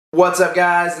What's up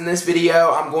guys, in this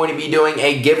video I'm going to be doing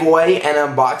a giveaway and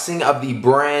unboxing of the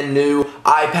brand new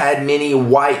iPad mini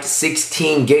white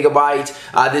 16 gigabyte.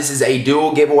 This is a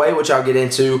dual giveaway which I'll get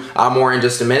into more in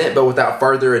just a minute, but without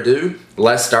further ado,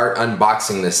 let's start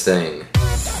unboxing this thing.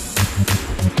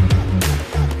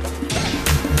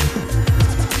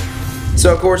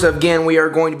 So of course again we are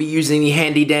going to be using the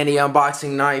handy dandy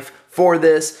unboxing knife for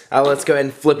this. Let's go ahead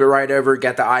and flip it right over.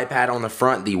 Got the iPad on the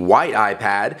front, the white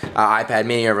iPad, iPad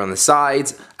mini over on the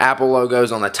sides, Apple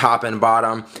logos on the top and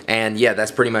bottom, and yeah,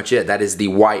 that's pretty much it. That is the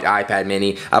white iPad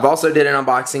mini. I've also did an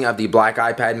unboxing of the black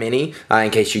iPad mini, in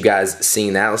case you guys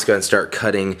seen that. Let's go ahead and start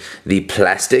cutting the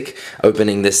plastic,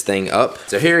 opening this thing up.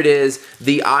 So here it is,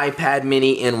 the iPad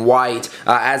mini in white.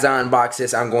 As I unbox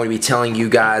this, I'm going to be telling you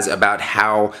guys about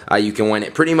how you can win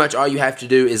it. Pretty much all you have to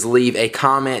do is leave a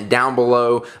comment down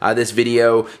below this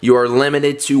video. You are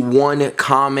limited to one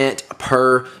comment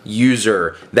per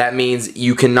user. That means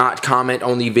you cannot comment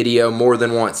on the video more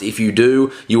than once. If you do,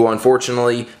 you will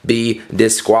unfortunately be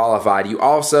disqualified. You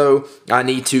also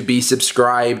need to be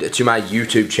subscribed to my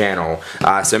YouTube channel.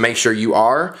 So make sure you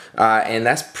are, and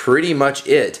that's pretty much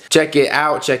it. Check it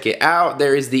out, check it out.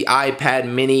 There is the iPad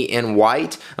mini in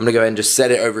white. I'm gonna go ahead and just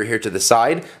set it over here to the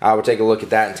side. We'll take a look at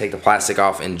that and take the plastic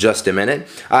off in just a minute.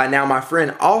 Now my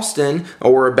friend Austin,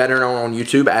 or better known on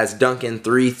YouTube as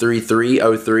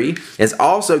Duncan33303, is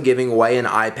also giving away an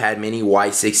iPad mini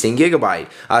white 16 gigabyte.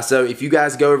 So if you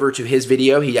guys go over to his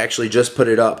video, he actually just put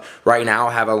it up right now.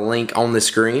 I'll have a link on the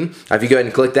screen. If you go ahead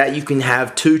and click that, you can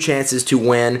have two chances to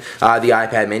win the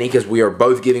iPad mini, because we are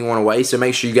both giving one away. So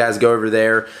make sure you guys go over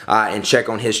there and check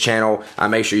on his channel.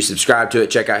 Make sure you subscribe to it,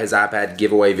 check out his iPad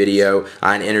giveaway video,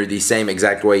 and enter the same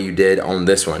exact way you did on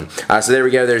this one. So there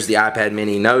we go. There's the iPad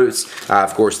mini notes,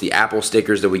 of course the Apple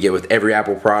stickers that we get with every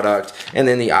Apple product, and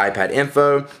then the iPad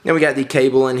info. Then we got the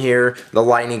cable in here, the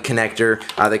lightning connector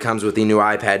that comes with the new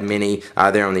iPad mini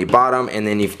there on the bottom, and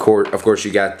then of course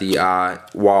you got the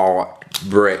wall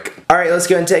brick. Alright, let's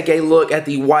go and take a look at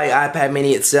the white iPad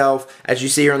mini itself. As you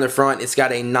see here on the front, it's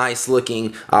got a nice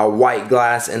looking white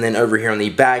glass, and then over here on the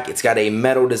back it's got a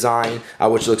metal design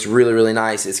which looks really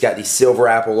nice. It's got the silver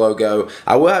Apple logo.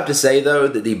 I will have to say though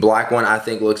that the black one I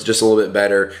think looks just a little bit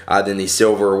better than the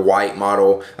silver white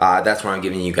model. That's why I'm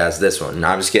giving you guys this one. No,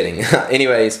 I'm just kidding.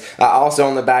 Anyways, also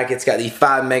on the back it's got the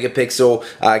 5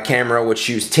 megapixel camera which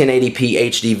shoots 1080p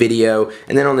HD video,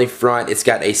 and then on the front it's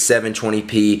got a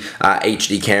 720p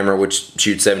HD camera which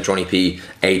shoots 720p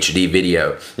HD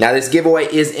video. Now this giveaway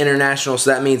is international, so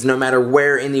that means no matter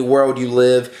where in the world you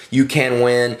live, you can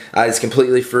win. It's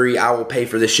completely free. I will pay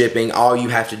for the shipping. All you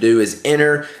have to do is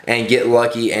enter and get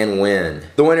lucky and win.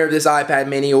 The winner of this iPad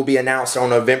mini will be announced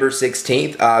on November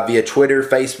 16th via Twitter,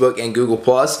 Facebook, and Google+,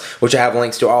 which I have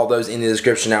links to all those in the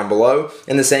description down below.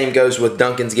 And the same goes with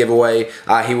Duncan's giveaway.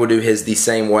 He will do his the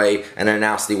same way and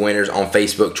announce the winners on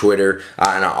Facebook, Twitter,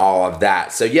 and all of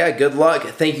that. So yeah, good luck.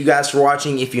 Thank you guys for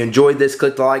watching. If you enjoyed this,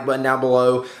 click the like button down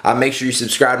below. Make sure you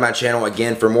subscribe to my channel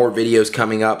again for more videos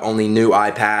coming up on the new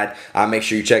iPad. Make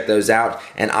sure you check those out,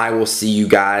 and I will see you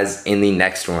guys in the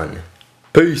next one.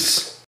 Peace.